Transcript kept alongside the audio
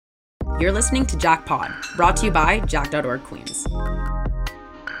You're listening to Jack Pod, brought to you by Jack.org Queens.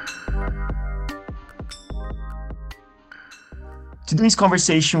 Today's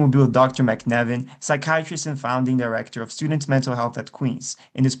conversation will be with Dr. McNevin, psychiatrist and founding director of Student Mental Health at Queens.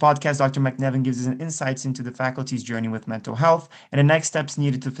 In this podcast, Dr. McNevin gives us insights into the faculty's journey with mental health and the next steps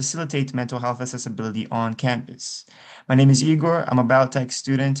needed to facilitate mental health accessibility on campus. My name is Igor. I'm a biotech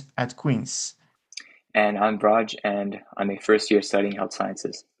student at Queens. And I'm Braj, and I'm a first year studying health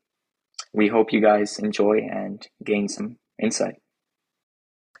sciences. We hope you guys enjoy and gain some insight.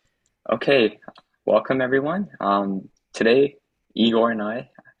 Okay, welcome everyone. Today, Igor and I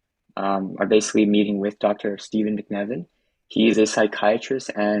are basically meeting with Dr. Stephen McNevin. He is a psychiatrist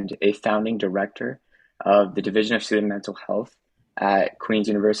and a founding director of the Division of Student Mental Health at Queen's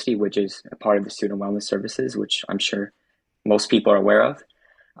University, which is a part of the Student Wellness Services, which I'm sure most people are aware of.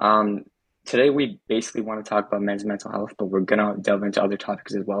 Today, we basically want to talk about men's mental health, but we're going to delve into other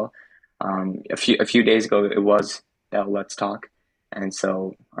topics as well. A few days ago, it was that Let's Talk, and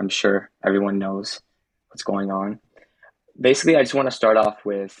so I'm sure everyone knows what's going on. Basically, I just want to start off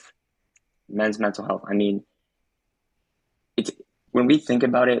with men's mental health. I mean, when we think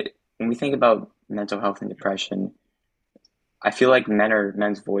about mental health and depression, I feel like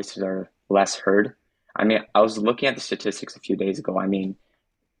men's voices are less heard. I mean, I was looking at the statistics a few days ago. I mean,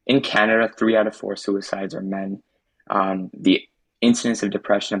 in Canada, 3 out of 4 suicides are men. The incidence of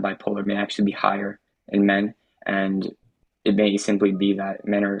depression and bipolar may actually be higher in men, and it may simply be that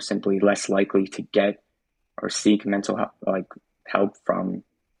men are simply less likely to get or seek mental health, help from,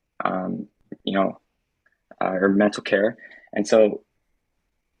 or mental care. And so,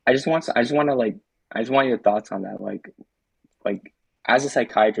 I just want your thoughts on that. Like as a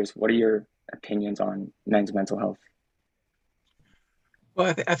psychiatrist, what are your opinions on men's mental health?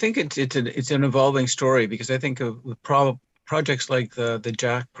 Well, I think it's an evolving story, because I think of projects like the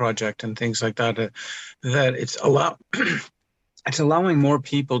Jack project and things like that, that it's allowing more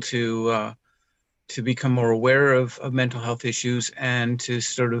people to become more aware of mental health issues and to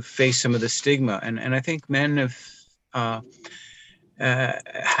sort of face some of the stigma. And I think men have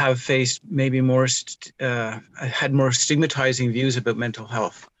faced maybe had more stigmatizing views about mental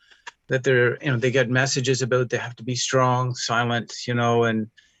health. That they get messages about they have to be strong, silent,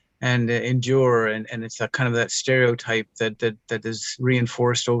 and endure, and it's that kind of that stereotype that is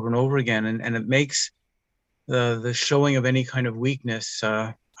reinforced over and over again, and it makes the showing of any kind of weakness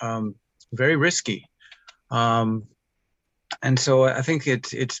very risky. And so I think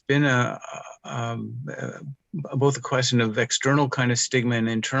it's been both a question of external kind of stigma and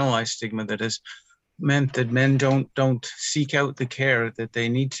internalized stigma that has meant that men don't seek out the care that they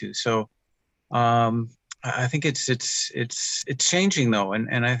need to. So I think it's changing though,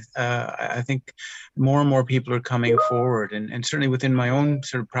 and I think more and more people are coming forward, and certainly within my own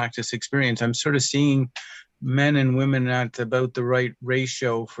sort of practice experience, I'm sort of seeing men and women at about the right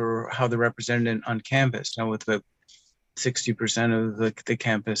ratio for how they're represented on campus. Now, with about 60% of the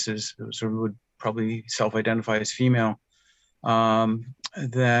campus would probably self-identify as female. But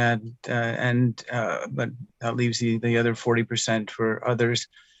that leaves the other 40% for others,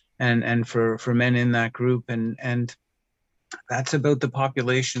 and for men in that group, and that's about the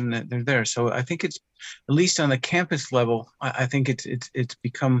population that they're there. So I think it's, at least on the campus level, I think it's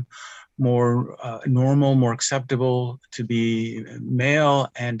become more normal, more acceptable to be male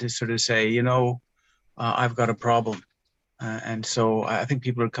and to sort of say, I've got a problem, and so I think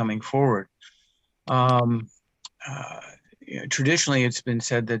people are coming forward. Traditionally, it's been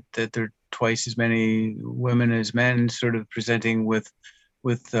said that there are twice as many women as men sort of presenting with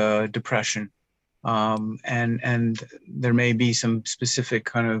depression, and there may be some specific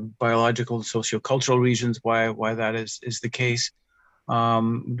kind of biological, sociocultural reasons why that is the case. We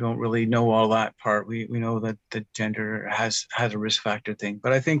don't really know all that part. We know that the gender has a risk factor thing,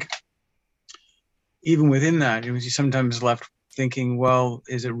 but I think even within that, you're sometimes left thinking, well,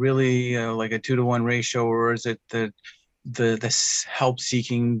 is it really like a 2-to-1 ratio, or is it the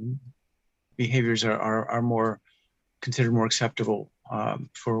help-seeking behaviors are more considered more acceptable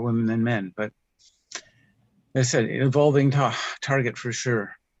for women than men? But as I said, evolving target for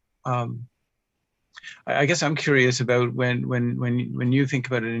sure. I guess I'm curious about when you think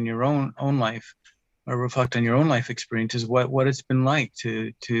about it in your own life, or reflect on your own life experiences, what it's been like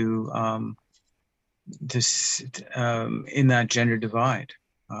to in that gender divide.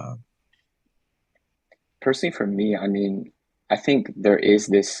 Personally, for me, I mean, I think there is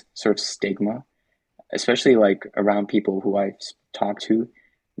this sort of stigma, especially like around people who I've talked to.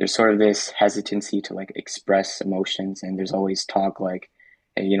 There's sort of this hesitancy to like express emotions, and there's always talk like,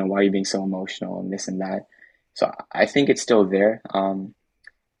 hey, why are you being so emotional and this and that. So I think it's still there.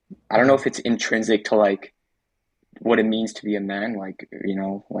 I don't know if it's intrinsic to like what it means to be a man, like, you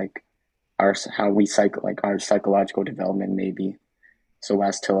know, like our how we cycle, like our psychological development maybe, so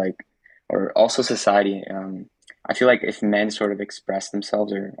as to like, or also society. I feel like if men sort of express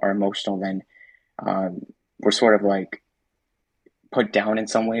themselves or are emotional, then um, we're sort of like put down in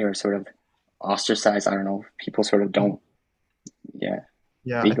some way or sort of ostracized. I don't know. People sort of don't. Yeah.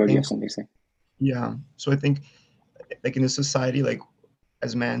 Yeah, I Igor, do you have think, something to say? yeah. So I think, like in a society, like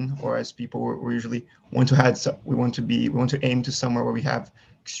as men or as people, we usually want to have, we want to aim to somewhere where we have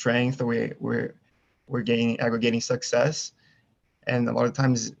strength, or we're gaining, aggregating success. And a lot of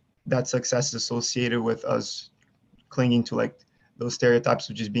times that success is associated with us clinging to like those stereotypes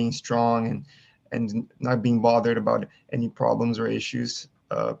of just being strong and not being bothered about any problems or issues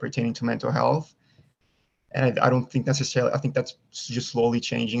pertaining to mental health. And I don't think necessarily. I think that's just slowly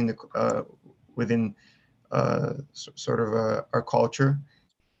changing within sort of our culture.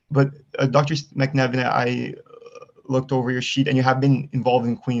 But Dr. McNevin, I looked over your sheet, and you have been involved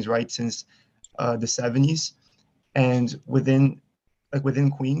in Queens, right, since the '70s. And within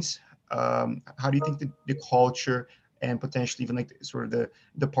Queens, how do you think the culture and potentially even like sort of the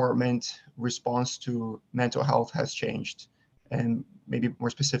department response to mental health has changed, and maybe more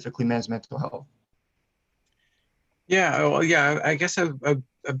specifically men's mental health? Yeah, well, yeah, I guess I've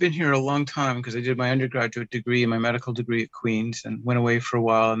been here a long time because I did my undergraduate degree and my medical degree at Queen's and went away for a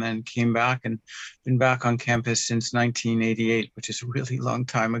while and then came back and been back on campus since 1988, which is a really long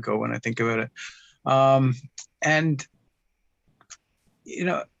time ago when I think about it. And you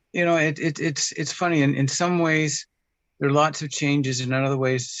know, it's funny. In some ways, there are lots of changes, and in other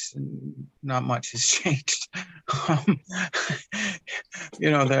ways, not much has changed. Um,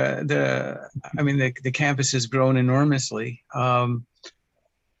 I mean, the campus has grown enormously. When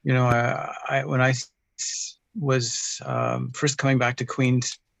I was first coming back to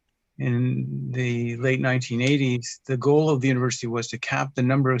Queens in the late 1980s, the goal of the university was to cap the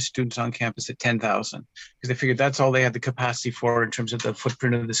number of students on campus at 10,000, because they figured that's all they had the capacity for in terms of the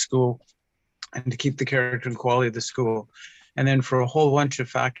footprint of the school and to keep the character and quality of the school. And then for a whole bunch of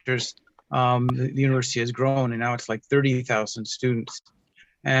factors, the university has grown, and now it's like 30,000 students.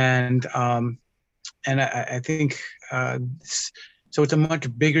 And I think so. It's a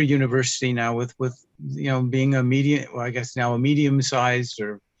much bigger university now with being a medium. Well, I guess now a medium-sized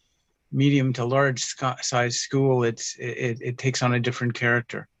or medium to large size school. It takes on a different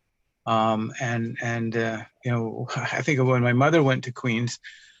character. I think of when my mother went to Queens,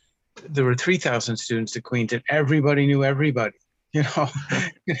 there were 3,000 students at Queens, and everybody knew everybody. It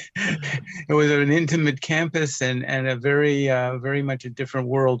was an intimate campus and a very much a different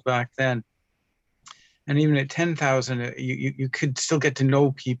world back then. And even at 10,000, you could still get to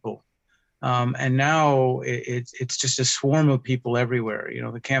know people. And now it's just a swarm of people everywhere.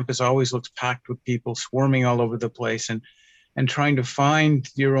 The campus always looks packed with people swarming all over the place, and trying to find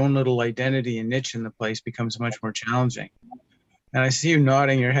your own little identity and niche in the place becomes much more challenging. And I see you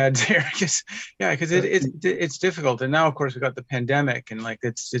nodding your head there, because it's difficult. And now, of course, we got the pandemic, and like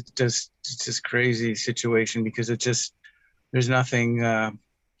it's just crazy situation, because there's nothing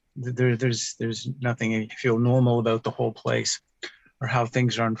there's nothing you feel normal about the whole place or how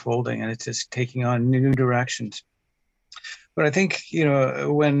things are unfolding, and it's just taking on new directions. But I think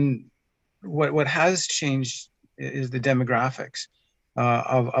what has changed is the demographics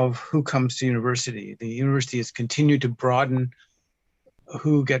of who comes to university. The university has continued to broaden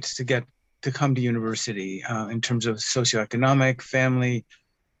who gets to come to university in terms of socioeconomic, family,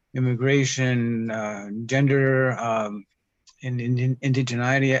 immigration, gender,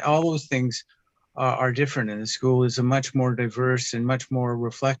 indigeneity. All those things are different, and the school is a much more diverse and much more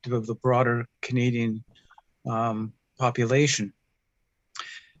reflective of the broader Canadian population.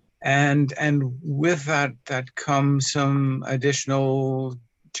 And with that comes some additional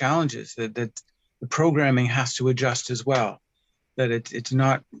challenges that the programming has to adjust as well. That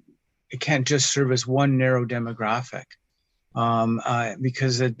it can't just service one narrow demographic,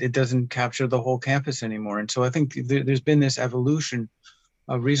 because it doesn't capture the whole campus anymore. And so I think there's been this evolution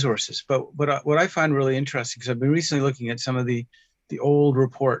of resources. But what I find really interesting, because I've been recently looking at some of the old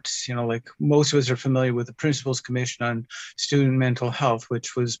reports, like most of us are familiar with the Principal's Commission on Student Mental Health,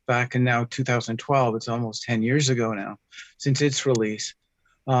 which was back in now 2012. It's almost 10 years ago now since its release.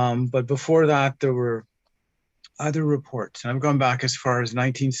 But before that, there were other reports. And I've gone back as far as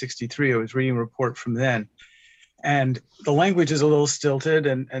 1963. I was reading a report from then. And the language is a little stilted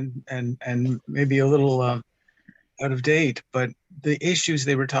and maybe a little out of date, but the issues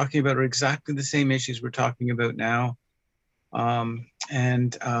they were talking about are exactly the same issues we're talking about now. And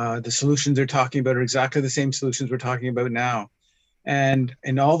the solutions they're talking about are exactly the same solutions we're talking about now. And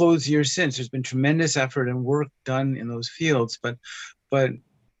in all those years since, there's been tremendous effort and work done in those fields, but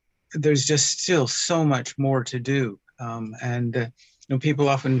there's just still so much more to do. People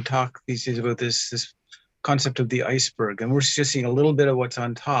often talk these days about this concept of the iceberg, and we're just seeing a little bit of what's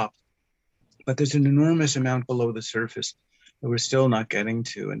on top, but there's an enormous amount below the surface that we're still not getting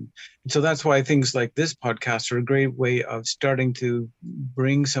to. And so that's why things like this podcast are a great way of starting to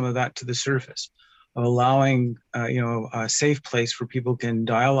bring some of that to the surface, of allowing a safe place where people can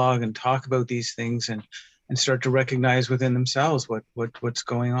dialogue and talk about these things and start to recognize within themselves what's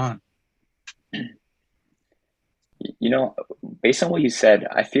going on. Based on what you said,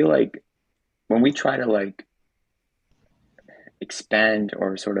 I feel like when we try to like expand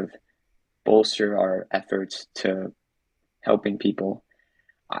or sort of bolster our efforts to helping people,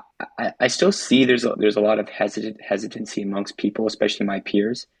 I still see there's a lot of hesitancy amongst people, especially my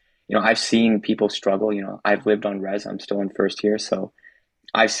peers. I've seen people struggle. I've lived on res. I'm still in first year, so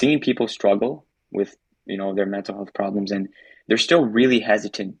I've seen people struggle with their mental health problems, and they're still really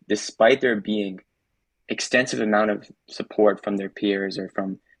hesitant, despite there being extensive amount of support from their peers or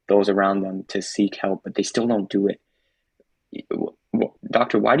from those around them to seek help, but they still don't do it.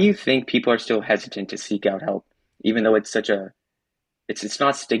 Doctor, why do you think people are still hesitant to seek out help, even though it's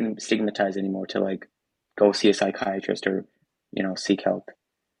not stigmatized anymore to like go see a psychiatrist or seek help?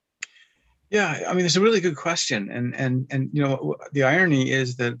 Yeah, I mean, it's a really good question, and the irony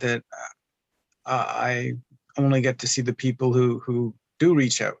is that I only get to see the people who do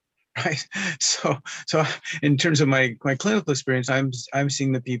reach out, right? So in terms of my clinical experience, I'm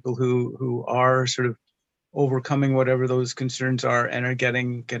seeing the people who are sort of overcoming whatever those concerns are and are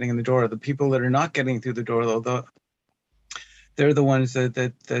getting in the door. The people that are not getting through the door, though, they're the ones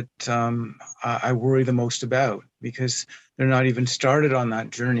that I worry the most about, because they're not even started on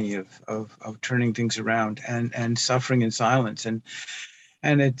that journey of turning things around and suffering in silence. And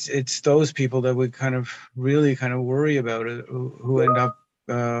it's those people that we really worry about, who end up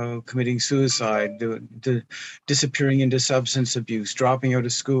committing suicide, disappearing into substance abuse, dropping out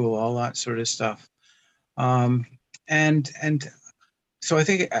of school, all that sort of stuff. And so I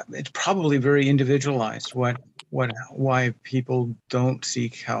think it's probably very individualized why people don't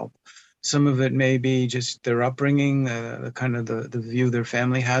seek help. Some of it may be just their upbringing, the view their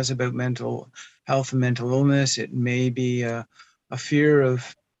family has about mental health and mental illness. It may be a fear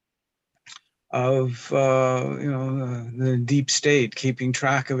of the deep state keeping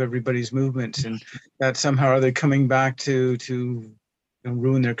track of everybody's movements, and that somehow they're coming back to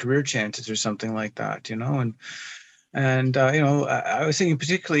ruin their career chances or something like that, And I was thinking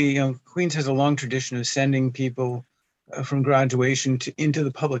particularly, Queens has a long tradition of sending people from graduation into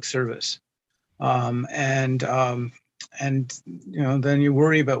the public service, and then you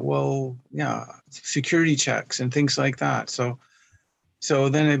worry about security checks and things like that. So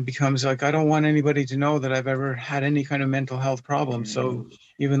then it becomes like, I don't want anybody to know that I've ever had any kind of mental health problem. So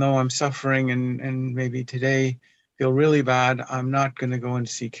even though I'm suffering and maybe today feel really bad, I'm not going to go and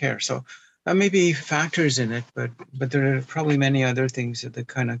seek care. So that may be factors in it, but there are probably many other things that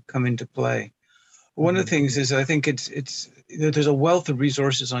kind of come into play. One of the things is, I think there's a wealth of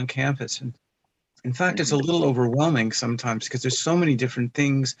resources on campus, and in fact, it's a little overwhelming sometimes, because there's so many different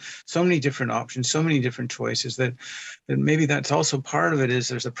things, so many different options, so many different choices, that maybe that's also part of it, is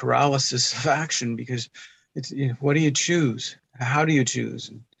there's a paralysis of action, because it's, what do you choose? How do you choose?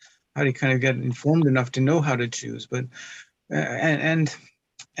 And how do you kind of get informed enough to know how to choose? But and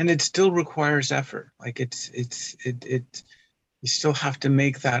it still requires effort. Like you still have to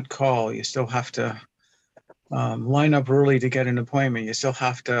make that call. You still have to line up early to get an appointment. You still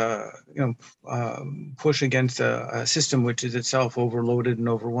have to, push against a system which is itself overloaded and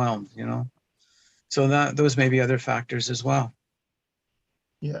overwhelmed. So those may be other factors as well.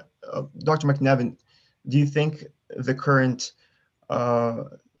 Yeah, Dr. McNevin, do you think the current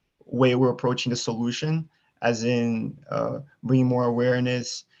way we're approaching the solution, as in bringing more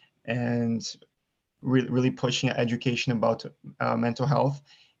awareness and really pushing education about mental health,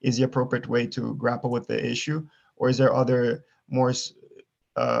 is the appropriate way to grapple with the issue, or is there other more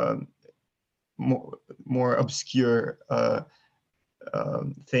obscure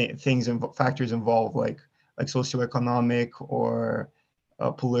things and factors involved, like socioeconomic or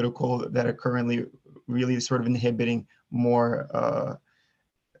political, that are currently really sort of inhibiting more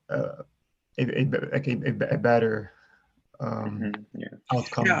a better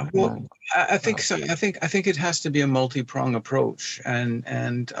outcome? Yeah, well, I think so. I think it has to be a multi-prong approach, and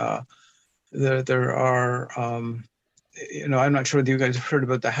there are I'm not sure whether you guys have heard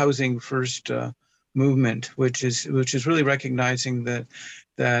about the Housing First movement, which is really recognizing that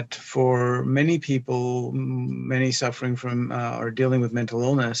that for many people, many suffering from or dealing with mental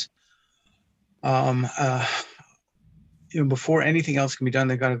illness, before anything else can be done,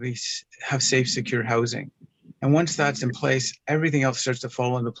 they've got to have safe, secure housing. And once that's in place, everything else starts to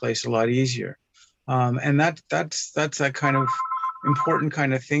fall into place a lot easier. And that's that kind of important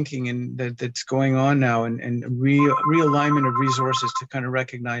kind of thinking and that's going on now, and realignment of resources to kind of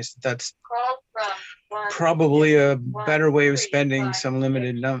recognize that's probably a better way of spending some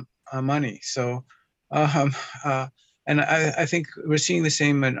limited money. So, and I think we're seeing the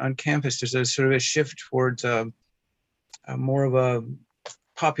same on campus. There's a sort of a shift towards more of a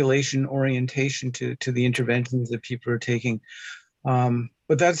population orientation to the interventions that people are taking.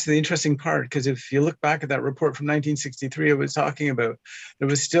 But that's the interesting part, because if you look back at that report from 1963 I was talking about, there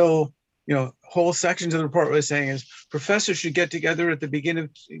was still, whole sections of the report was saying is professors should get together at the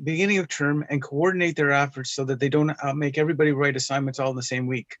beginning of term and coordinate their efforts so that they don't make everybody write assignments all in the same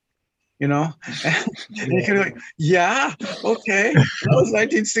week. And you're kind of like, yeah, okay. That was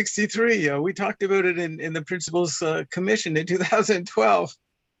 1963. We talked about it in the Principals Commission in 2012.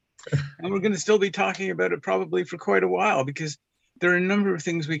 And we're going to still be talking about it probably for quite a while, because there are a number of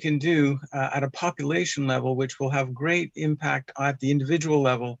things we can do at a population level which will have great impact at the individual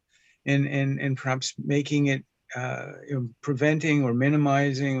level in perhaps making it, preventing or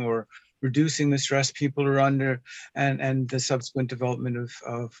minimizing or reducing the stress people are under and the subsequent development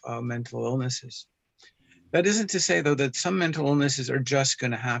of mental illnesses. That isn't to say, though, that some mental illnesses are just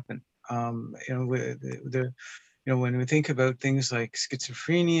going to happen. When we think about things like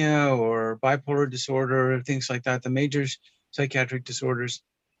schizophrenia or bipolar disorder, or things like that, the major psychiatric disorders,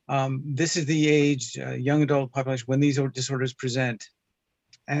 this is the age, young adult population, when these disorders present.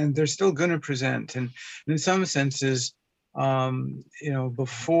 And they're still going to present. And in some senses,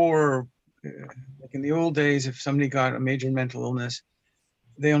 before, like in the old days, if somebody got a major mental illness,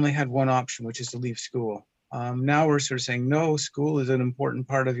 they only had one option, which is to leave school. Now we're sort of saying, no, school is an important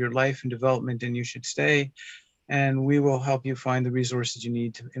part of your life and development, and you should stay. And we will help you find the resources you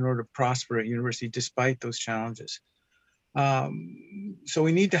need in order to prosper at university despite those challenges. So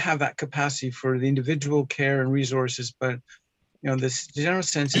we need to have that capacity for the individual care and resources, but this general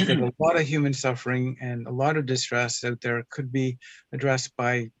sense is that a lot of human suffering and a lot of distress out there could be addressed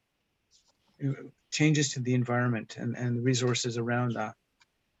by changes to the environment and the resources around that.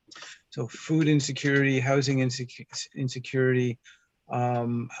 So food insecurity, housing insecurity,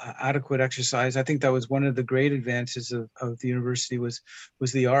 adequate exercise. I think that was one of the great advances of the university was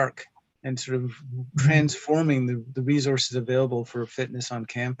the ARC, and sort of transforming the resources available for fitness on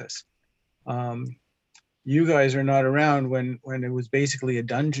campus. You guys are not around when it was basically a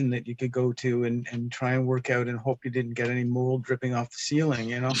dungeon that you could go to and try and work out and hope you didn't get any mold dripping off the ceiling,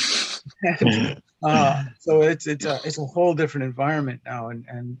 So it's a whole different environment now,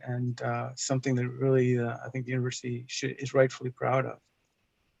 and something that really I think the university is rightfully proud of.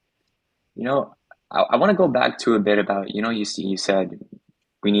 I want to go back to a bit about, you said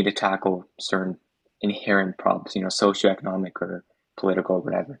we need to tackle certain inherent problems, socioeconomic or political or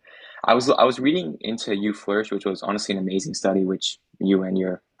whatever. I was reading into You Flourish, which was honestly an amazing study, which you and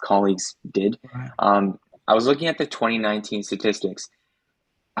your colleagues did. Right. I was looking at the 2019 statistics.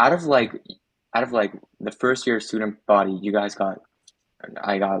 Out of the first year student body,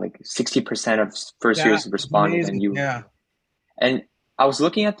 I got like 60% of first years responded, amazing. And I was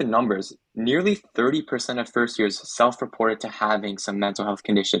looking at the numbers. Nearly 30% of first years self-reported to having some mental health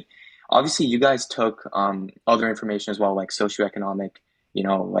condition. Obviously, you guys took other information as well, like socioeconomic,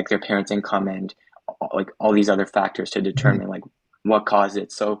 like their parents' income and like all these other factors to determine like what caused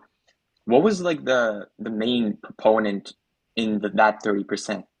it. So what was like the main proponent in that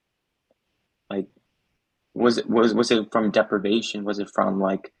 30%? Like, was it from deprivation? Was it from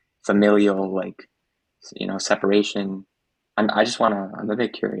like familial, like, separation? I'm a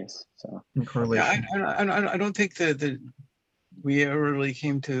bit curious. So correlation. I don't think that we ever really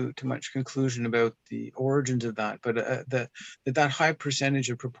came to much conclusion about the origins of that, but that high percentage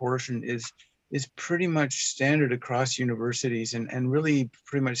of proportion is pretty much standard across universities and really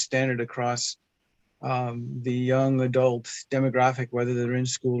pretty much standard across the young adult demographic, whether they're in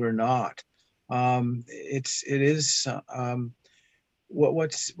school or not.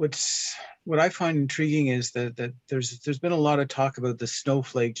 What I find intriguing is that there's been a lot of talk about the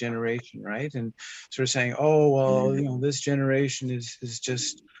snowflake generation, right? And sort of saying, oh well, this generation is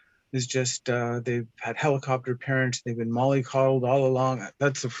just they've had helicopter parents, they've been mollycoddled all along.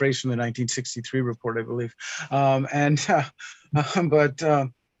 That's a phrase from the 1963 report, I believe. But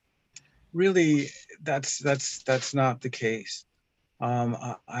really, that's not the case.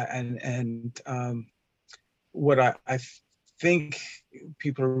 What I think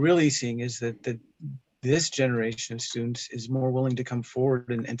people are really seeing is that this generation of students is more willing to come forward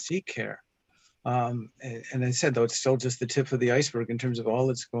and seek care. And I said, though, it's still just the tip of the iceberg in terms of all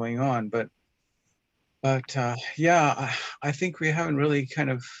that's going on. But yeah, I think we haven't really kind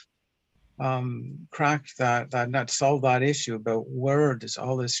of cracked that nut, solved that issue about where does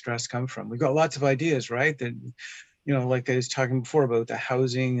all this stress come from. We've got lots of ideas, right? That, you know, like I was talking before about the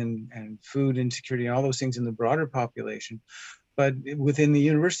housing and food insecurity and all those things in the broader population. But within the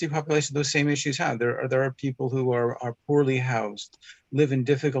university population, those same issues have. There are people who are poorly housed, live in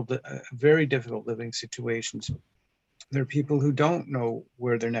difficult, very difficult living situations. There are people who don't know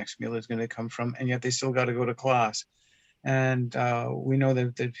where their next meal is going to come from, and yet they still got to go to class. And we know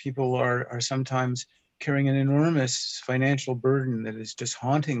that people are sometimes carrying an enormous financial burden that is just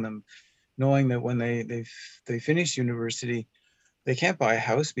haunting them, knowing that when they finish university, they can't buy a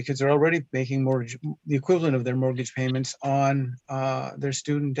house because they're already making mortgage, the equivalent of their mortgage payments on their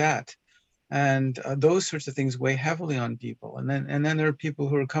student debt. And those sorts of things weigh heavily on people. And then there are people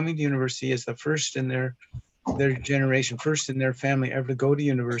who are coming to university as the first in their generation, first in their family ever to go to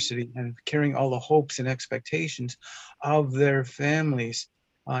university, and carrying all the hopes and expectations of their families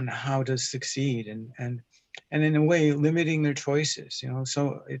on how to succeed, and in a way limiting their choices. You know,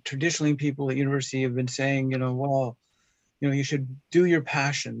 so traditionally people at university have been saying, you know, well, you know, you should do your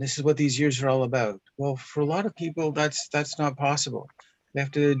passion. This is what these years are all about. Well, for a lot of people, that's not possible. They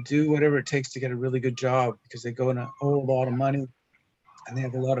have to do whatever it takes to get a really good job because they go and owe a lot of money and they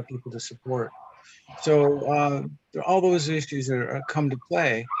have a lot of people to support. So all those issues are come to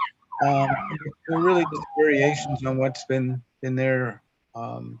play. They're really just variations on what's been there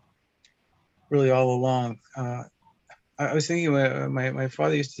um, really all along. I was thinking my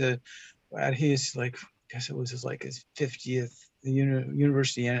father used to at his like I guess it was his like his 50th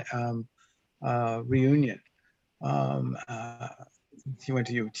university reunion. Um, uh, he went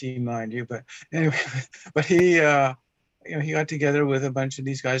to UT, mind you, but anyway, but he you know, he got together with a bunch of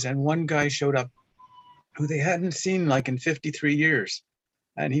these guys, and one guy showed up who they hadn't seen like in 53 years.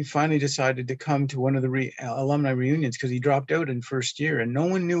 And he finally decided to come to one of the alumni reunions because he dropped out in first year and no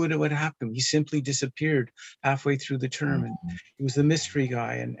one knew what would happen. He simply disappeared halfway through the term. And he was the mystery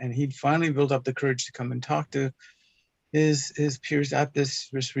guy. And he'd finally built up the courage to come and talk to his peers at this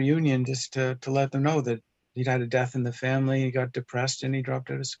reunion just to let them know that he'd had a death in the family. He got depressed and he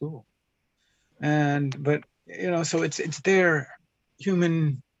dropped out of school. But, you know, so it's there.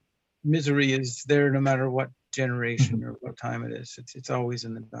 Human misery is there no matter what generation or what time it is. It's always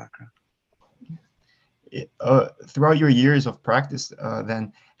in the background. Throughout your years of practice,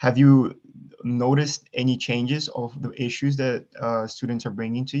 then have you noticed any changes of the issues that students are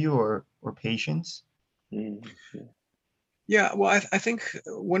bringing to you or patients? Yeah, well, I think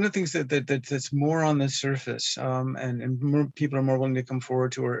one of the things that's more on the surface, and more people are more willing to come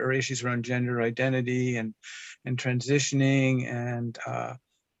forward to are issues around gender identity and transitioning and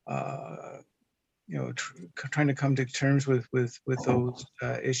you know, trying to come to terms with those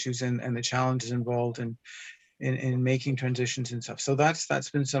issues and the challenges involved in making transitions and stuff. So that's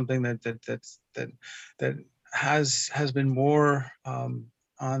been something that has been more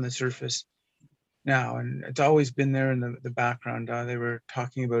on the surface now, and it's always been there in the background. They were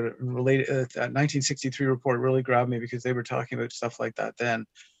talking about it related. That 1963 report really grabbed me because they were talking about stuff like that then,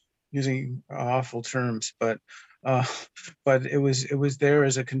 using awful terms, but it was there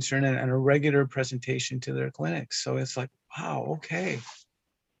as a concern and a regular presentation to their clinics. So it's like, wow, okay.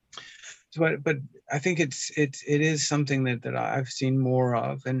 So, but I think it is something that I've seen more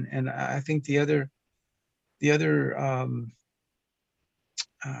of, and I think the other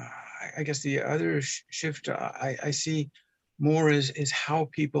I guess the other shift I see more is how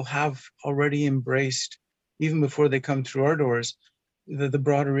people have already embraced, even before they come through our doors, the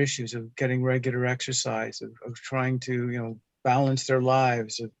broader issues of getting regular exercise, of trying to, you know, balance their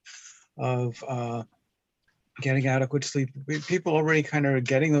lives, of getting adequate sleep. People already kind of are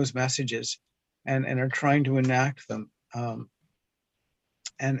getting those messages and are trying to enact them.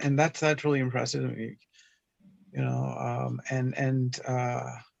 And that's really impressive to me, you know.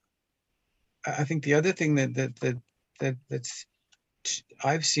 I think the other thing that's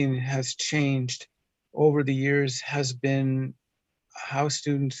I've seen has changed over the years has been how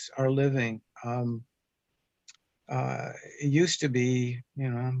students are living. It used to be, you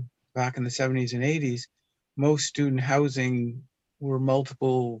know, back in the 70s and 80s, most student housing were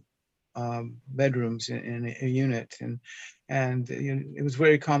multiple bedrooms in a unit, and you know, it was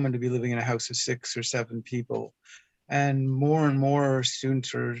very common to be living in a house of 6 or 7 people. And more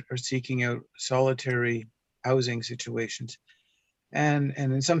students are seeking out solitary housing situations. And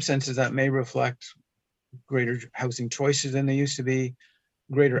in some senses that may reflect greater housing choices than they used to be,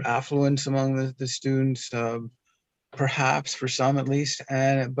 greater affluence among the students, perhaps for some at least.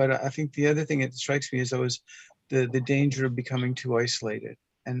 But I think the other thing that strikes me is always the danger of becoming too isolated,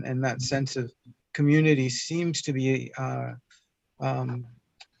 and that sense of community seems to be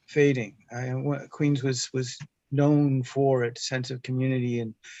fading. Queens was known for its sense of community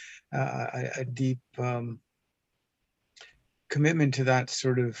and a deep commitment to that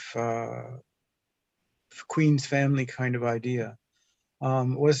sort of Queens family kind of idea.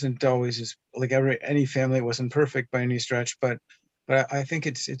 Wasn't always as like any family wasn't perfect by any stretch, but I think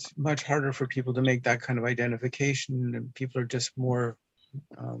it's much harder for people to make that kind of identification, and people are just more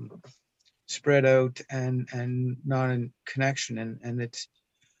spread out and not in connection, and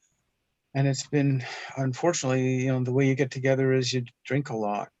it's been, unfortunately, the way you get together is you drink a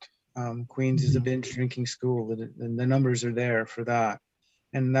lot. Queens is a binge drinking school, and the numbers are there for that,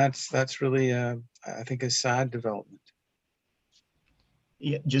 and that's really I think a sad development.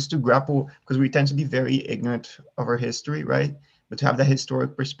 Yeah, just to grapple, because we tend to be very ignorant of our history, right? But to have that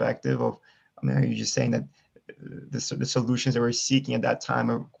historic perspective of, I mean, are you just saying that the solutions that we're seeking at that time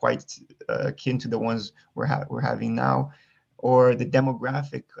are quite akin to the ones we're having now, or the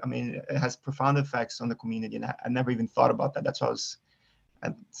demographic? I mean, it has profound effects on the community, and I never even thought about that. That's why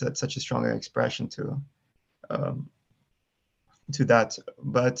that's such a strong expression um, to that.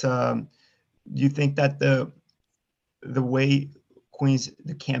 But do you think that the way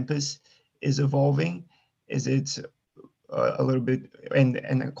the campus is evolving, is it a little bit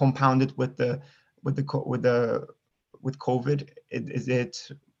and compounded with with COVID? Is it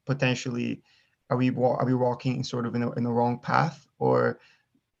potentially, are we walking sort of in a wrong path, or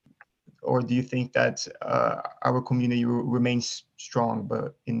do you think that our community remains strong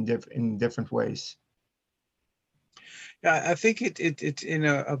but in different ways? Yeah, I think it's in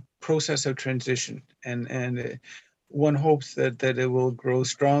a process of transition, and one hopes that it will grow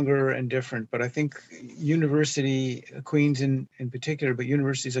stronger and different. But I think Queens in particular, but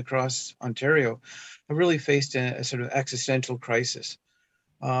universities across Ontario, have really faced a sort of existential crisis.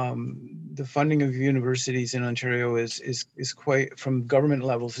 The funding of universities in Ontario is quite, from government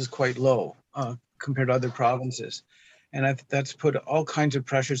levels, is quite low compared to other provinces, and that's put all kinds of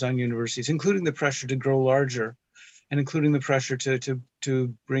pressures on universities, including the pressure to grow larger, and including the pressure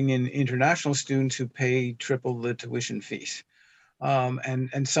to bring in international students who pay triple the tuition fees.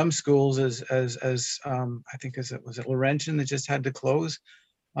 And some schools, as I think, was it Laurentian that just had to close,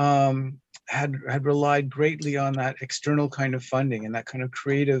 had relied greatly on that external kind of funding and that kind of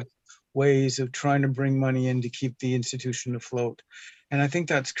creative ways of trying to bring money in to keep the institution afloat. And I think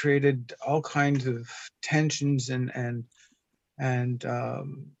that's created all kinds of tensions and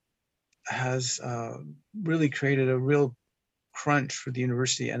has really created a real crunch for the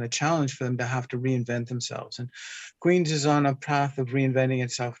university and a challenge for them to have to reinvent themselves. And Queens is on a path of reinventing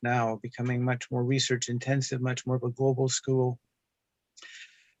itself now, becoming much more research intensive, much more of a global school.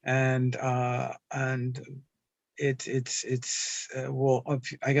 And well,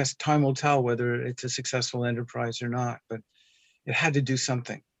 I guess time will tell whether it's a successful enterprise or not, but it had to do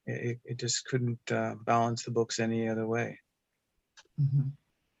something. It just couldn't balance the books any other way. Mm-hmm.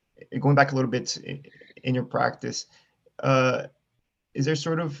 Going back a little bit in your practice, is there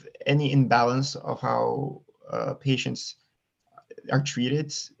sort of any imbalance of how patients are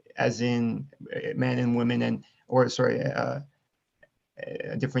treated, as in men and women,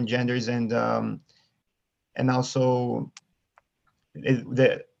 different genders, and also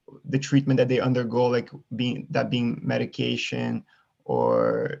the treatment that they undergo, like being medication,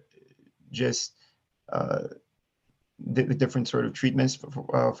 or just the different sort of treatments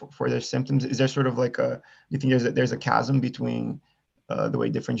for their symptoms? Is there sort of like do you think there's a chasm between the way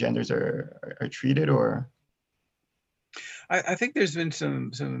different genders are treated, or? I think there's been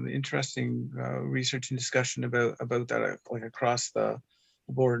some interesting research and discussion about that, like across the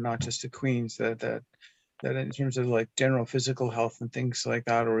board, not just at Queens, that in terms of like general physical health and things like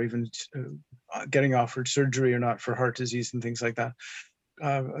that, or even getting offered surgery or not for heart disease and things like that,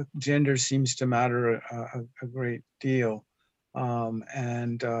 gender seems to matter a great deal.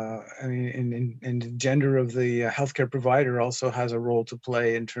 And I mean, and the gender of the healthcare provider also has a role to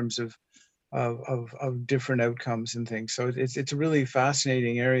play in terms of different outcomes and things. So it's a really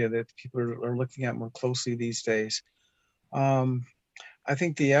fascinating area that people are looking at more closely these days. I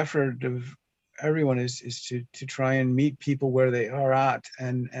think the effort of everyone is to try and meet people where they are at,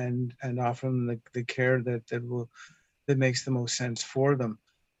 and offer them the care that makes the most sense for them.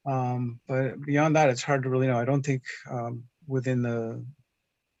 But beyond that, it's hard to really know. I don't think within the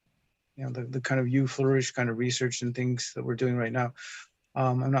kind of You Flourish kind of research and things that we're doing right now,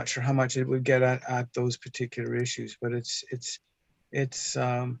 I'm not sure how much it would get at those particular issues, but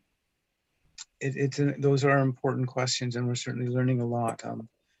those are important questions, and we're certainly learning a lot.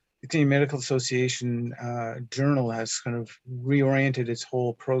 The Canadian Medical Association journal has kind of reoriented its whole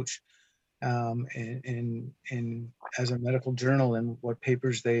approach as a medical journal, and what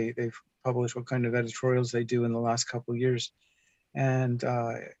papers they've published, what kind of editorials they do in the last couple of years. And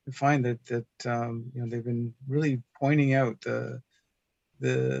you find that they've been really pointing out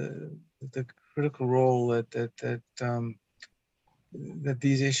the critical role that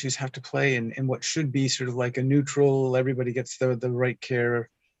these issues have to play in what should be sort of like a neutral, everybody gets the right care.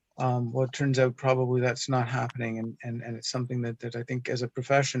 Well, it turns out probably that's not happening, and it's something that I think as a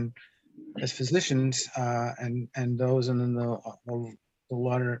profession, as physicians and those in the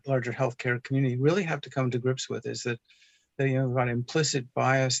larger healthcare community really have to come to grips with, is that got implicit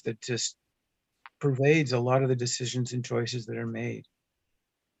bias that just pervades a lot of the decisions and choices that are made.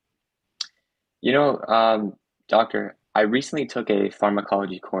 Doctor, I recently took a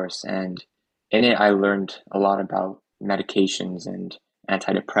pharmacology course, and in it I learned a lot about medications and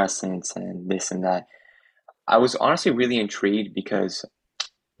antidepressants and this and that. I was honestly really intrigued because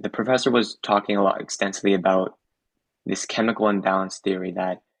the professor was talking a lot extensively about this chemical imbalance theory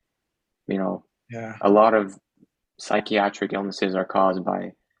that, Yeah. a lot of psychiatric illnesses are caused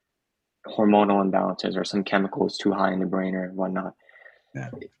by hormonal imbalances or some chemicals too high in the brain or whatnot.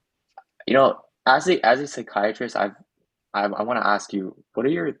 Yeah. As a psychiatrist, I want to ask you, what are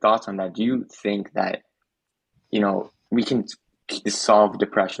your thoughts on that? Do you think that, we can solve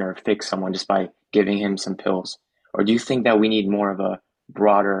depression or fix someone just by giving him some pills? Or do you think that we need more of a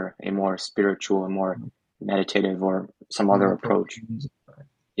broader, a more spiritual, a more meditative, or some other approach?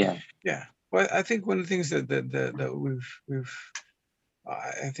 Yeah. Yeah. Well, I think one of the things that we've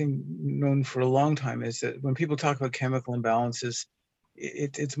I think known for a long time is that when people talk about chemical imbalances,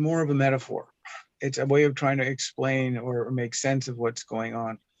 it's more of a metaphor. It's a way of trying to explain or make sense of what's going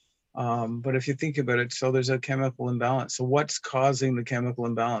on. But if you think about it, so there's a chemical imbalance. So what's causing the chemical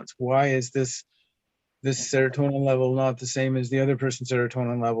imbalance? Why is this serotonin level not the same as the other person's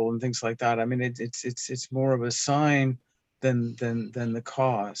serotonin level and things like that? I mean, it's more of a sign than the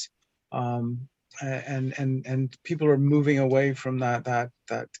cause. And people are moving away from that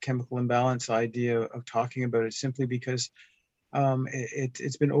chemical imbalance idea of talking about it, simply because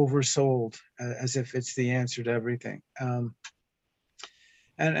it's been oversold as if it's the answer to everything.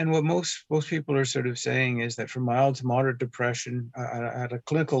 And what most people are sort of saying is that for mild to moderate depression, at a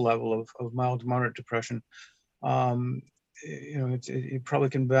clinical level of mild to moderate depression, it probably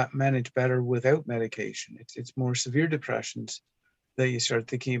can manage better without medication. It's more severe depressions that you start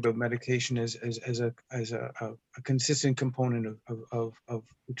thinking about medication as a consistent component of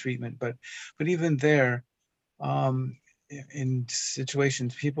the treatment. But even there, in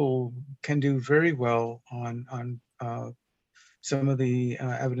situations, people can do very well on some of the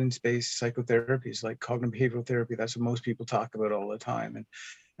evidence-based psychotherapies like cognitive behavioral therapy. That's what most people talk about all the time,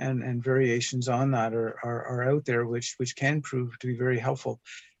 and variations on that are out there, which can prove to be very helpful,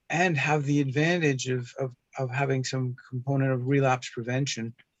 and have the advantage of having some component of relapse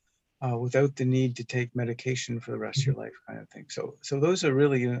prevention without the need to take medication for the rest of your life, kind of thing. So those are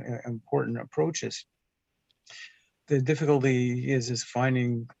really important approaches. The difficulty is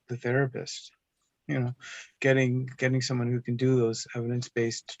finding the therapist, getting someone who can do those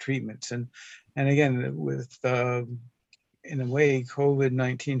evidence-based treatments. And again, with in a way,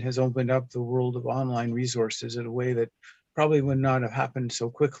 COVID-19 has opened up the world of online resources in a way that probably would not have happened so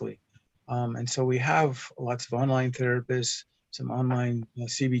quickly. And so we have lots of online therapists, some online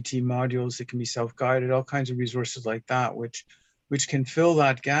CBT modules that can be self-guided, all kinds of resources like that, which can fill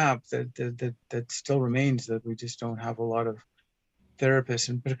that gap that still remains, that we just don't have a lot of therapists,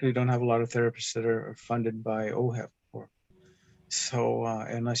 and particularly don't have a lot of therapists that are funded by OHIP. So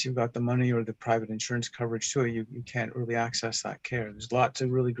unless you've got the money or the private insurance coverage to it, you can't really access that care. There's lots of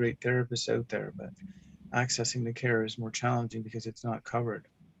really great therapists out there, but accessing the care is more challenging because it's not covered.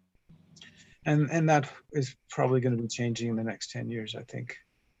 And that is probably going to be changing in the next 10 years, I think.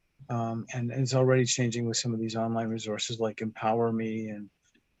 And it's already changing with some of these online resources like Empower Me, and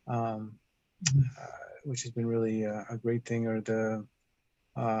which has been really a great thing, or the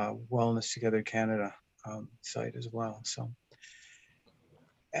Wellness Together Canada site as well. So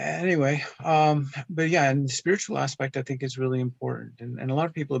anyway, but yeah, and the spiritual aspect I think is really important, and a lot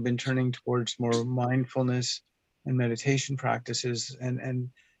of people have been turning towards more mindfulness and meditation practices,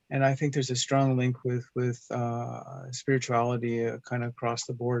 and I think there's a strong link with spirituality kind of across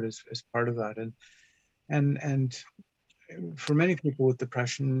the board as part of that, and for many people with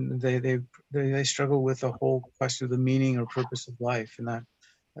depression, they struggle with the whole question of the meaning or purpose of life, and that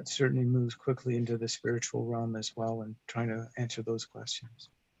certainly moves quickly into the spiritual realm as well, and trying to answer those questions.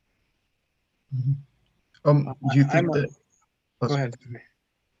 Do you think that? Go ahead.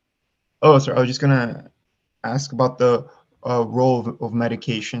 Oh, sorry. I was just gonna ask about the role of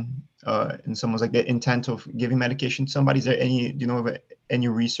medication in someone's, like, the intent of giving medication to somebody. Is there any, do you know of any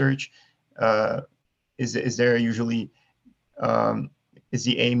research? Is there usually is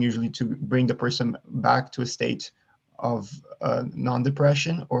the aim usually to bring the person back to a state of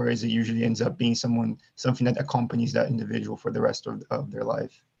non-depression, or is it usually ends up being something that accompanies that individual for the rest of their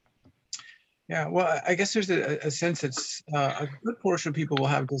life? Yeah, well, I guess there's a sense that's a good portion of people will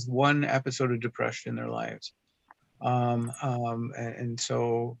have just one episode of depression in their lives. And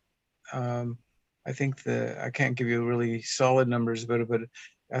so I think I can't give you really solid numbers about it, but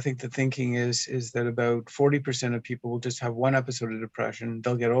I think the thinking is that about 40% of people will just have one episode of depression.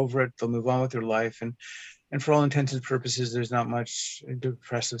 They'll get over it, they'll move on with their life, and for all intents and purposes, there's not much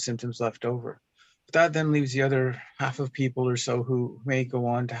depressive symptoms left over. But that then leaves the other half of people or so who may go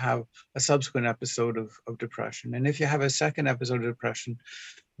on to have a subsequent episode of depression. And if you have a second episode of depression,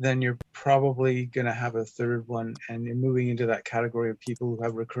 then you're probably going to have a third one, and you're moving into that category of people who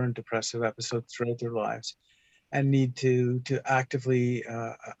have recurrent depressive episodes throughout their lives and need to actively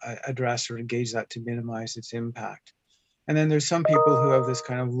address or engage that to minimize its impact. And then there's some people who have this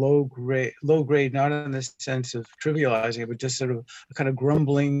kind of low grade, not in the sense of trivializing it, but just sort of a kind of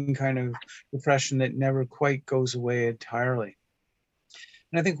grumbling kind of depression that never quite goes away entirely.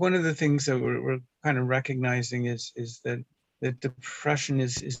 And I think one of the things that we're kind of recognizing is that depression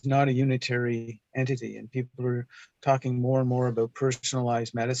is not a unitary entity, and people are talking more and more about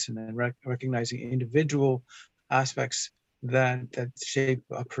personalized medicine and recognizing individual aspects that shape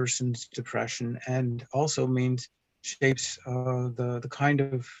a person's depression, and also means shapes the kind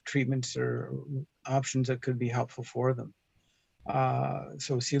of treatments or options that could be helpful for them.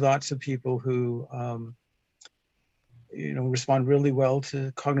 So we see lots of people who respond really well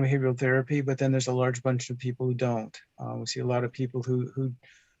to cognitive behavioral therapy, but then there's a large bunch of people who don't. We see a lot of people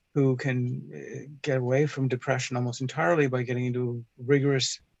who can get away from depression almost entirely by getting into a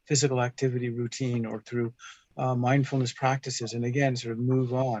rigorous physical activity routine or through mindfulness practices, and again sort of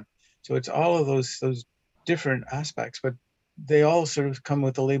move on. So it's all of those different aspects, but they all sort of come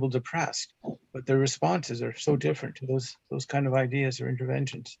with the label depressed, but their responses are so different to those kind of ideas or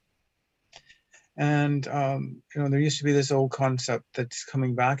interventions. And there used to be this old concept that's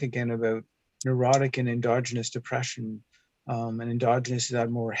coming back again about neurotic and endogenous depression. And endogenous is that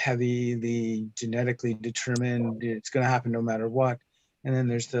more heavy, the genetically determined, it's going to happen no matter what. And then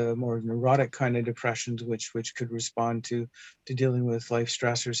there's the more neurotic kind of depressions, which could respond to dealing with life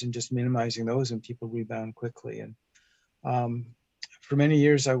stressors and just minimizing those, and people rebound quickly. And for many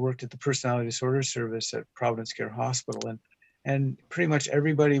years, I worked at the Personality Disorder Service at Providence Care Hospital, and pretty much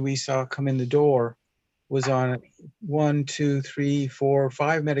everybody we saw come in the door was on 1, 2, 3, 4,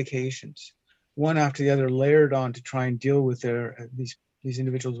 5 medications, one after the other, layered on to try and deal with these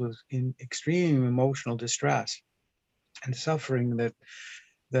individuals with extreme emotional distress and suffering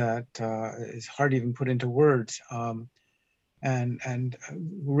that is hard to even put into words, and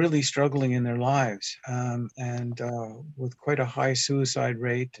really struggling in their lives, and with quite a high suicide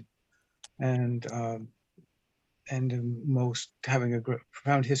rate, and most having a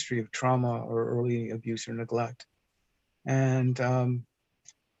profound history of trauma or early abuse or neglect. And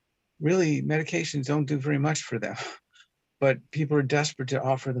really, medications don't do very much for them, but people are desperate to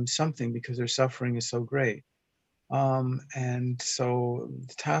offer them something because their suffering is so great. And so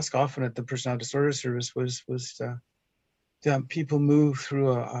the task often at the Personality Disorder Service was people move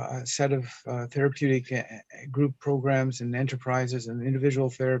through a set of therapeutic group programs and enterprises and individual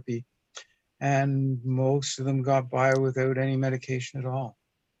therapy, and most of them got by without any medication at all,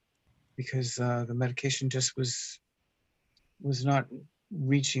 because the medication just was not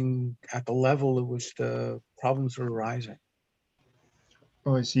reaching at the level at which the problems were arising.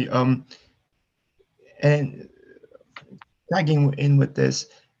 Oh, I see. And tagging in with this,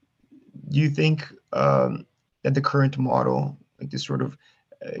 do you think that the current model, like this sort of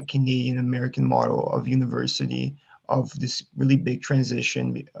Canadian American model of university, of this really big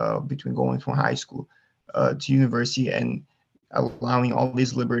transition between going from high school to university and allowing all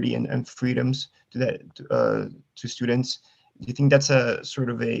this liberty and freedoms to students, do you think that's a sort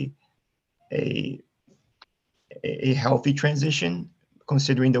of a healthy transition,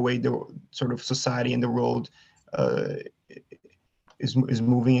 considering the way the sort of society and the world uh, is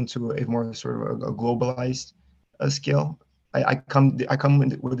moving into a more sort of a globalized scale? I come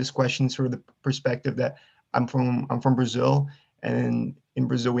with this question sort of the perspective that I'm from Brazil, and in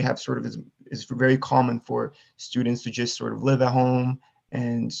Brazil we have sort of it's very common for students to just sort of live at home,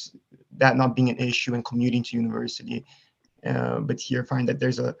 and that not being an issue in commuting to university. But here, I find that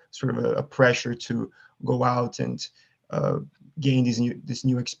there's a sort of a pressure to go out and uh, gain these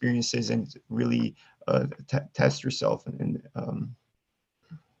new experiences and really test yourself. And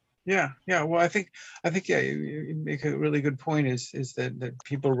Yeah, yeah. Well, I think yeah, you make a really good point. Is that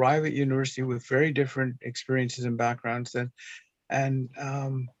people arrive at university with very different experiences and backgrounds, and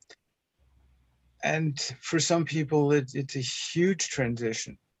um, and for some people it's a huge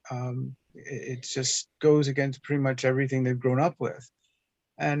transition. It just goes against pretty much everything they've grown up with,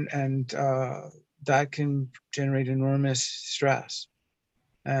 and that can generate enormous stress.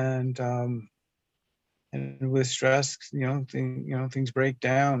 And with stress, things break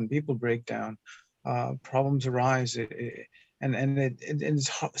down, people break down, problems arise.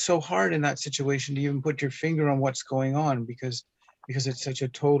 It's so hard in that situation to even put your finger on what's going on, because it's such a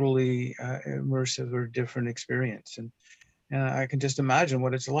totally immersive or different experience. And I can just imagine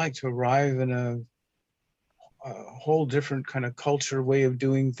what it's like to arrive in a whole different kind of culture, way of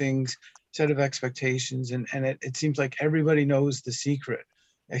doing things, set of expectations, and it seems like everybody knows the secret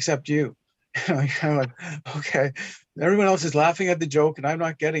except you. You're kind of like, okay, everyone else is laughing at the joke and I'm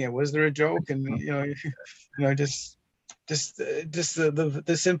not getting it. Was there a joke? And just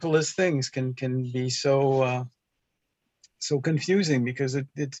the simplest things can be so confusing, because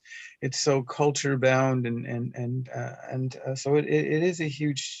it's so culture bound, and so it is a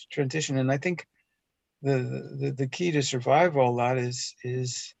huge transition. And I think the key to survive all that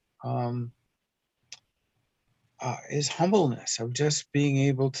um, is humbleness, of just being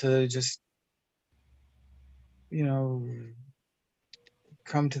able to just you know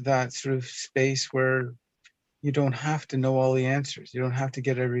come to that sort of space where you don't have to know all the answers. You don't have to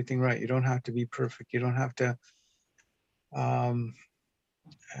get everything right. You don't have to be perfect. You don't have to um,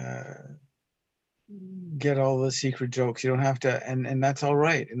 uh, get all the secret jokes. You don't have to, and that's all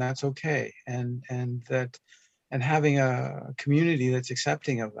right, and that's okay. And having a community that's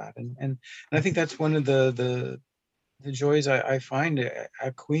accepting of that. And I think that's one of the joys I find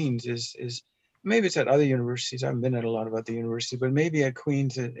at Queen's is maybe it's at other universities. I haven't been at a lot of other universities, but maybe at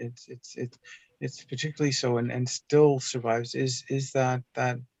Queen's it's particularly so, and still survives, is that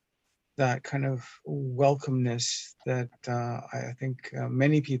kind of welcomeness that I think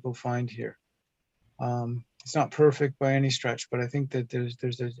many people find here. It's not perfect by any stretch, but I think that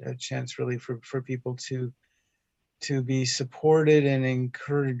there's a chance really for people to be supported and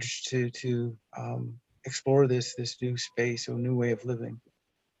encouraged to explore this new space or new way of living.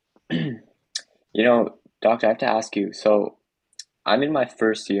 Doctor, I have to ask you. So I'm in my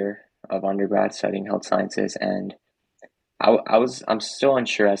first year of undergrad studying health sciences, and I'm still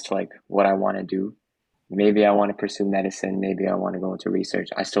unsure as to like what I want to do. Maybe I want to pursue medicine. Maybe I want to go into research.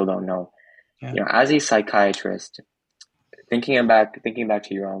 I still don't know. Yeah. As a psychiatrist, thinking back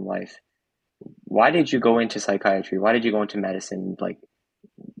to your own life, why did you go into psychiatry? Why did you go into medicine? Like,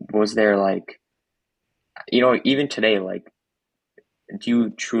 was there like, even today, like, do you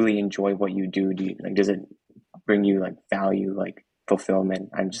truly enjoy what you do? Does it bring you like value, like fulfillment?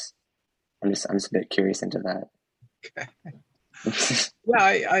 I'm just a bit curious into that. Okay. Yeah,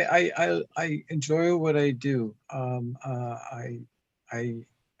 I enjoy what I do. I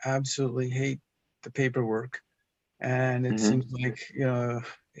absolutely hate the paperwork, and it Hmm. seems like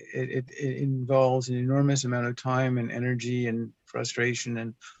it involves an enormous amount of time and energy and frustration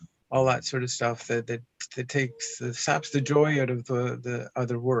and all that sort of stuff that saps the joy out of the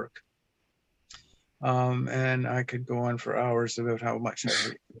other work. And I could go on for hours about how much I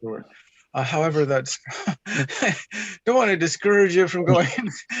hate the work. However, that's don't want to discourage you from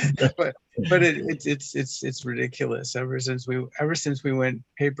going, but it's ridiculous. Ever since we went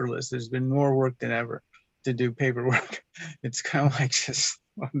paperless, there's been more work than ever to do paperwork. It's kind of like just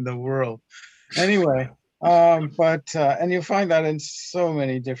in the world. Anyway, but and you'll find that in so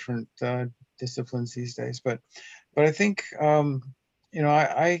many different disciplines these days. But I think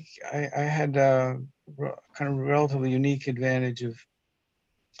I had a kind of relatively unique advantage of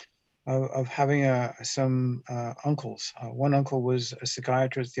having some uncles. One uncle was a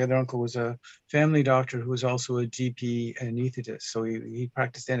psychiatrist. The other uncle was a family doctor who was also a GP anesthetist. So he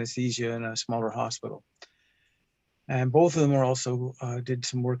practiced anesthesia in a smaller hospital. And both of them are also did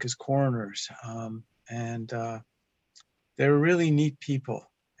some work as coroners. And they were really neat people.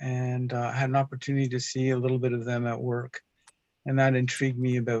 And I had an opportunity to see a little bit of them at work. And that intrigued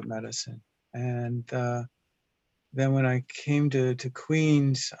me about medicine. And then when I came to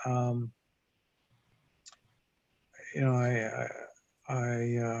Queens, you know,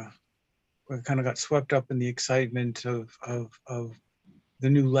 I kind of got swept up in the excitement of the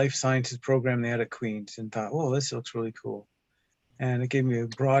new life sciences program they had at Queen's, and thought, oh, this looks really cool. And it gave me a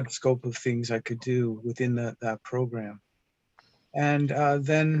broad scope of things I could do within that program. And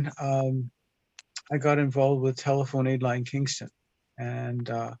then I got involved with Telephone Aid Line Kingston, and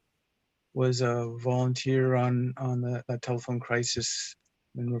was a volunteer on that telephone crisis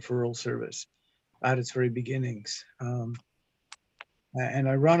and referral service at its very beginnings. And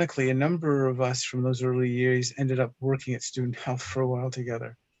ironically, a number of us from those early years ended up working at Student Health for a while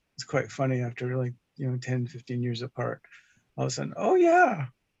together. It's quite funny after 10, 15 years apart. All of a sudden, oh yeah,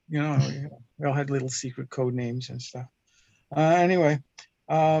 we all had little secret code names and stuff. Anyway,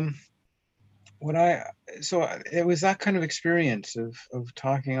 so it was that kind of experience of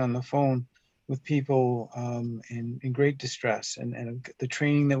talking on the phone with people in great distress, and the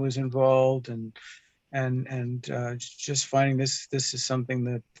training that was involved, and just finding this is something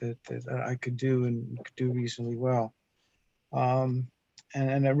that I could do and could do reasonably well.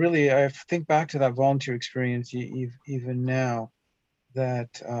 And I think back to that volunteer experience even now,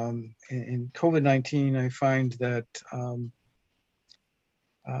 that in COVID-19, I find that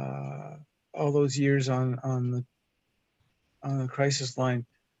all those years on the crisis line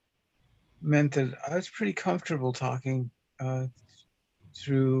meant that I was pretty comfortable talking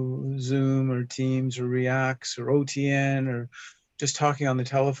through Zoom or Teams or Reacts or OTN, or just talking on the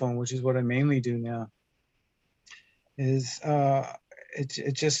telephone, which is what I mainly do now. It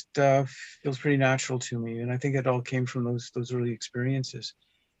just feels pretty natural to me, and I think it all came from those early experiences,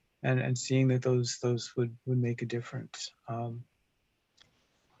 and seeing that those would make a difference.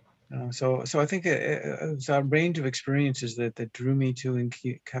 So I think it was a range of experiences that drew me to and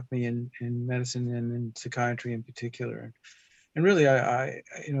kept me in medicine and in psychiatry in particular. And really,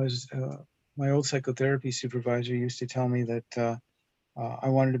 my old psychotherapy supervisor used to tell me that I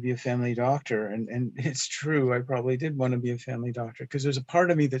wanted to be a family doctor, and it's true. I probably did want to be a family doctor, because there's a part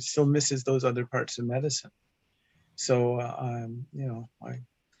of me that still misses those other parts of medicine. So I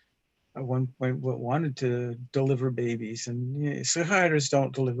at one point wanted to deliver babies, and psychiatrists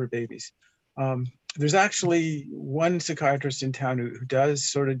don't deliver babies. There's actually one psychiatrist in town who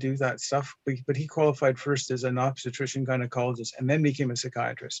does sort of do that stuff, but he qualified first as an obstetrician gynecologist and then became a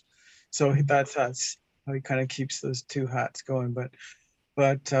psychiatrist. So that's how he kind of keeps those two hats going.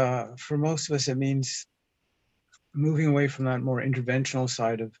 But for most of us, it means moving away from that more interventional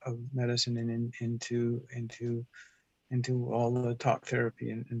side of medicine and into all the talk therapy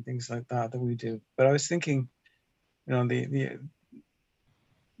and things like that we do. But I was thinking, the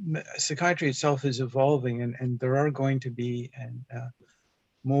psychiatry itself is evolving, and there are going to be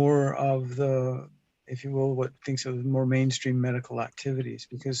more of the, if you will, what thinks of more mainstream medical activities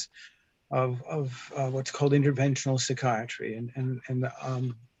because of what's called interventional psychiatry. And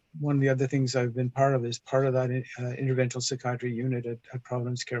one of the other things I've been part of is part of that interventional psychiatry unit at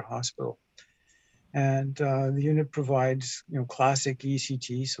Providence Care Hospital. And the unit provides, classic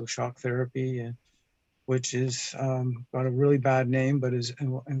ECT, so shock therapy, which is got a really bad name, but is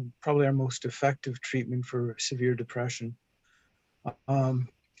probably our most effective treatment for severe depression.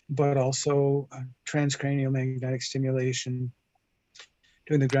 But also transcranial magnetic stimulation,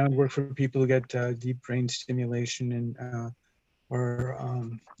 doing the groundwork for people who get deep brain stimulation and or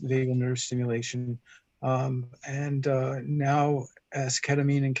vagal nerve stimulation, and now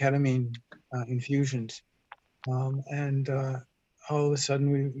esketamine and ketamine infusions. And all of a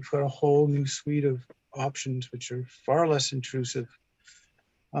sudden, we've got a whole new suite of options which are far less intrusive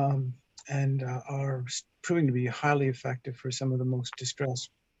and are proving to be highly effective for some of the most distressed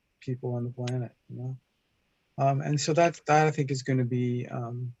people on the planet. And so that I think is going to be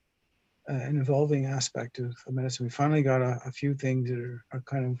an evolving aspect of medicine. We finally got a few things that are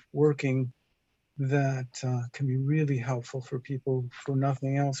kind of working that can be really helpful for people who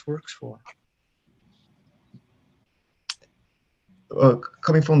nothing else works for.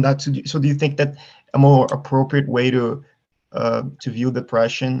 Coming from that, so do you think that a more appropriate way to view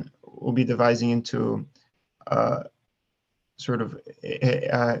depression will be devising into sort of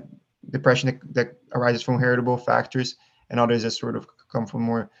depression that arises from heritable factors, and others that sort of come from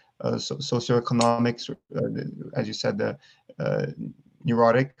more socioeconomic, as you said, the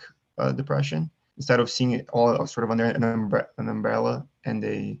neurotic depression, instead of seeing it all sort of under an umbrella and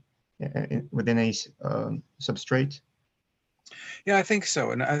within a substrate? Yeah, I think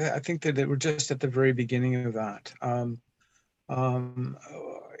so, and I think that we're just at the very beginning of that.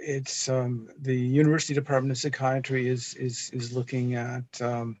 It's the University Department of Psychiatry is looking at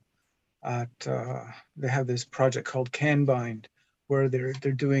they have this project called CanBind, where they're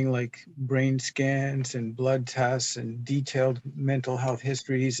doing like brain scans and blood tests and detailed mental health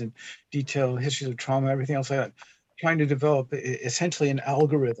histories and detailed histories of trauma, everything else like that, trying to develop essentially an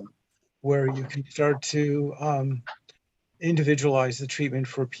algorithm where you can start to individualize the treatment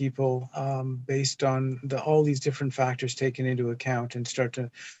for people based on all these different factors taken into account, and start to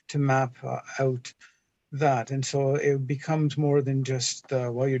map out that. And so it becomes more than just,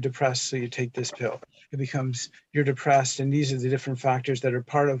 well, you're depressed, so you take this pill. It becomes, you're depressed, and these are the different factors that are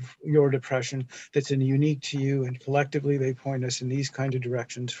part of your depression that's unique to you, and collectively they point us in these kinds of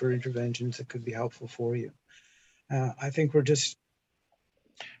directions for interventions that could be helpful for you. I think we're just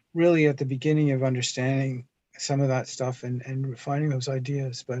really at the beginning of understanding some of that stuff and refining those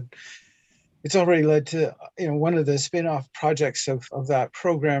ideas, but it's already led to, one of the spin-off projects of that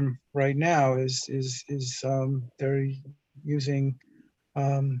program right now is they're using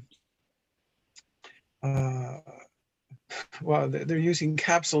they're using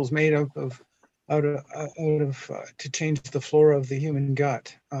capsules made out of to change the flora of the human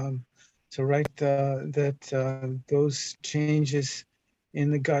gut. So those changes in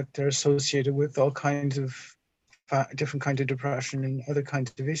the gut are associated with all kinds of different kinds of depression and other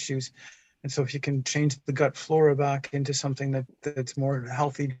kinds of issues. And so if you can change the gut flora back into something that's more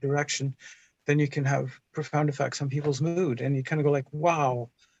healthy direction, then you can have profound effects on people's mood. And you kind of go like, wow,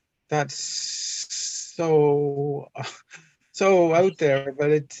 that's so out there,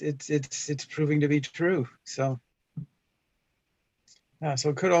 but it's proving to be true. So yeah, so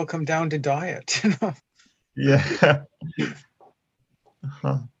it could all come down to diet. Yeah.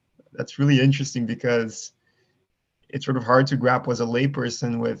 That's really interesting, because it's sort of hard to grapple as a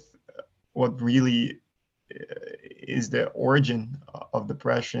layperson with what really is the origin of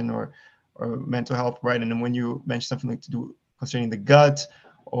depression or mental health, right? And then when you mention something like to do concerning the gut,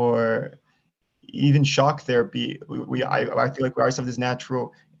 or even shock therapy, I feel like we always have this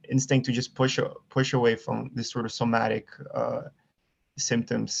natural instinct to just push away from this sort of somatic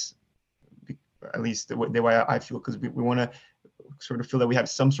symptoms, at least the way I feel, because we want to sort of feel that we have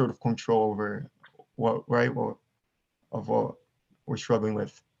some sort of control over what we're struggling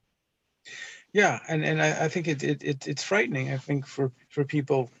with. Yeah, and I think it's frightening, I think, for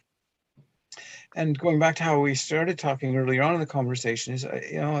people. And going back to how we started talking earlier on in the conversation, is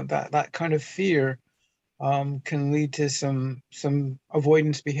that kind of fear can lead to some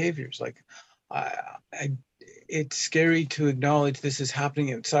avoidance behaviors. Like, it's scary to acknowledge this is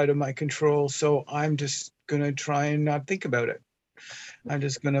happening outside of my control, so I'm just going to try and not think about it. I'm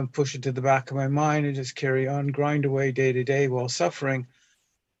just going to push it to the back of my mind and just carry on, grind away day to day while suffering,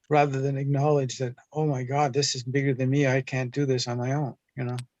 rather than acknowledge that, oh my God, this is bigger than me. I can't do this on my own,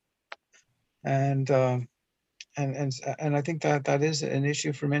 And I think that is an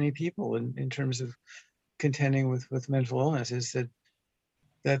issue for many people in terms of contending with mental illness, is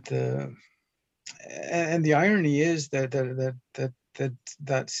that the irony is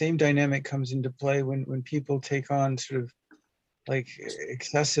that same dynamic comes into play when people take on sort of like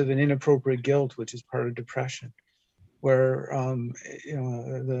excessive and inappropriate guilt, which is part of depression, where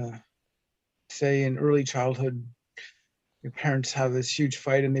say in early childhood, your parents have this huge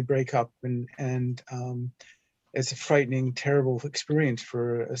fight and they break up, and it's a frightening, terrible experience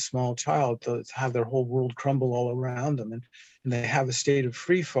for a small child to have their whole world crumble all around them, and they have a state of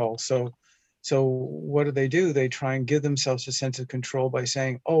free fall. So what do? They try and give themselves a sense of control by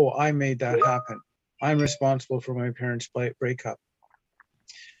saying, oh, I made that happen. I'm responsible for my parents' breakup.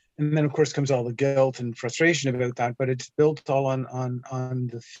 And then, of course, comes all the guilt and frustration about that, but it's built all on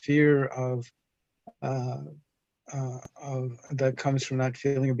the fear of that comes from that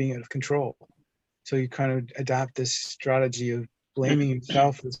feeling of being out of control. So you kind of adapt this strategy of blaming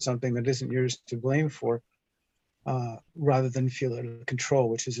yourself for something that isn't yours to blame for, rather than feel out of control,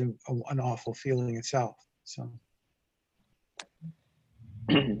 which is an awful feeling itself. So,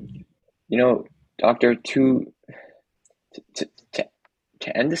 Doctor, to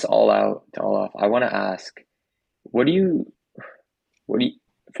end this all off, I want to ask, what do you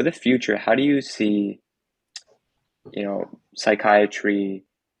for the future, how do you see, psychiatry,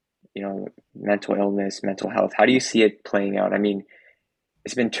 mental illness, mental health, how do you see it playing out? I mean,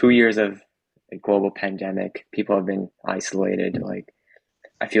 it's been 2 years of a global pandemic. People have been isolated. Like,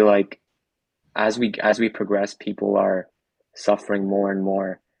 I feel like as we progress, people are suffering more and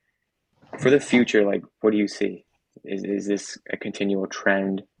more. For the future, like, what do you see? Is this a continual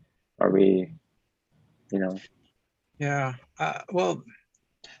trend? Are we, Yeah. Well,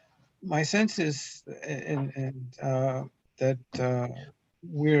 my sense is, that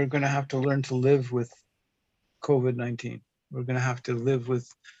we're going to have to learn to live with COVID-19. We're going to have to live with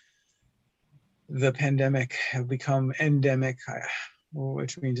the pandemic have become endemic,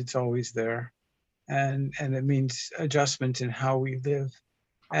 which means it's always there. And it means adjustment in how we live,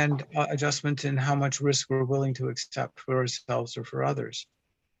 and adjustment in how much risk we're willing to accept for ourselves or for others.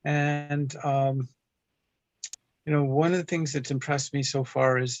 And one of the things that's impressed me so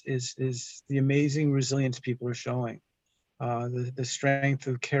far is the amazing resilience people are showing, the strength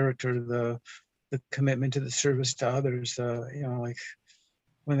of character, the commitment to the service to others. Like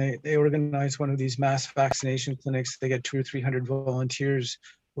when they organize one of these mass vaccination clinics, they get 200 or 300 volunteers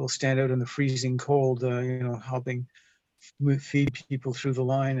who will stand out in the freezing cold, helping feed people through the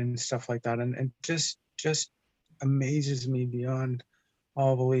line and stuff like that. And just amazes me beyond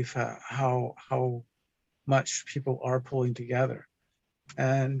all belief how much people are pulling together.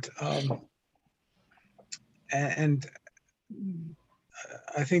 And I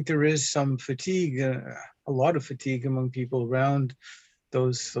think there is some fatigue, a lot of fatigue among people around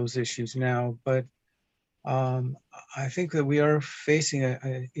those issues now. But I think that we are facing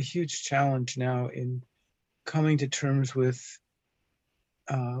a huge challenge now in coming to terms with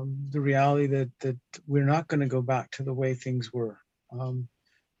the reality that we're not going to go back to the way things were. And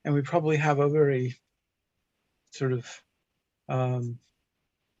we probably have a very sort of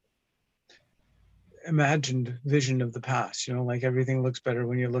imagined vision of the past, like everything looks better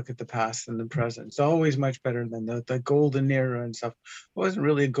when you look at the past than the present. It's always much better than the golden era and stuff. It wasn't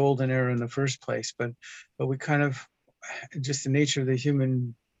really a golden era in the first place, but we kind of, just the nature of the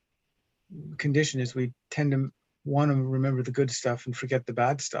human condition is we tend to want to remember the good stuff and forget the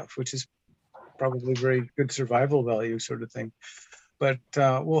bad stuff, which is probably very good survival value sort of thing. But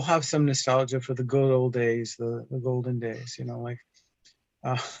we'll have some nostalgia for the good old days, the golden days,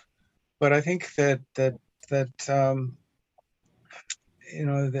 but I think that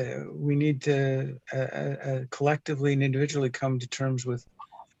we need to collectively and individually come to terms with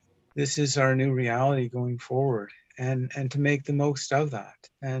this is our new reality going forward, and to make the most of that,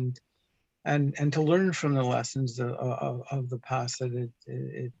 and to learn from the lessons of the past. That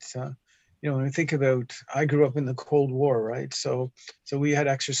it's when we think about, I grew up in the Cold War, right? So we had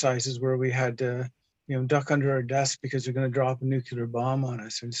exercises where we had to duck under our desk because they're going to drop a nuclear bomb on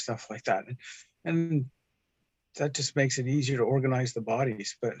us and stuff like that. And that just makes it easier to organize the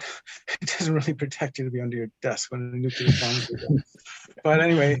bodies, but it doesn't really protect you to be under your desk when a nuclear bomb goes off. But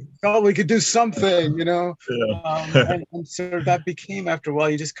anyway, we could do something, Yeah. And so that became, after a while,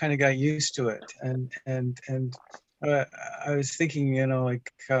 you just kind of got used to it. And I was thinking, if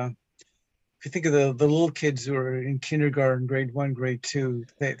you think of the little kids who are in kindergarten, grade 1, grade 2,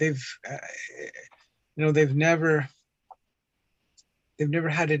 they've never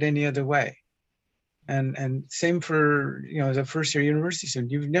had it any other way. And same for, as a first year university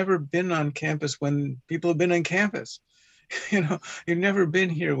student, you've never been on campus when people have been on campus. You've never been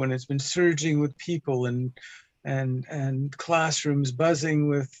here when it's been surging with people and classrooms buzzing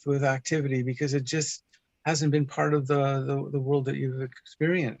with activity, because it just hasn't been part of the world that you've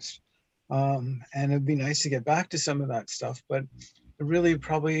experienced. And it'd be nice to get back to some of that stuff, but really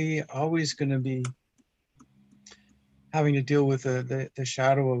probably always going to be having to deal with the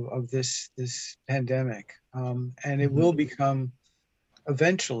shadow of this pandemic. And it will become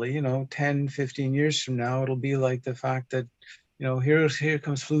eventually, 10, 15 years from now, it'll be like the fact that, here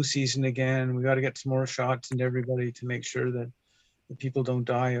comes flu season again. We got to get some more shots into everybody to make sure that the people don't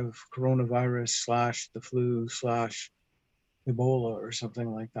die of coronavirus / the flu / Ebola or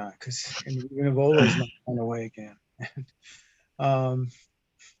something like that. Because Ebola is not going away again.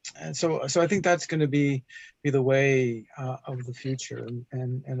 And so I think that's going to be the way of the future.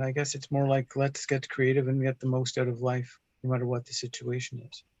 And I guess it's more like, let's get creative and get the most out of life, no matter what the situation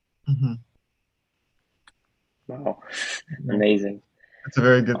is. Mm-hmm. Wow, amazing. That's a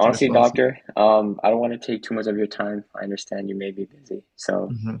very good. Honestly, Doctor, I don't want to take too much of your time. I understand you may be busy,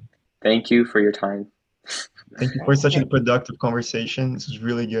 so thank you for your time. Thank you for such a productive conversation. This was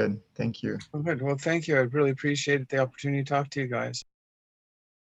really good. Thank you. Good. Well, thank you. I really appreciate the opportunity to talk to you guys.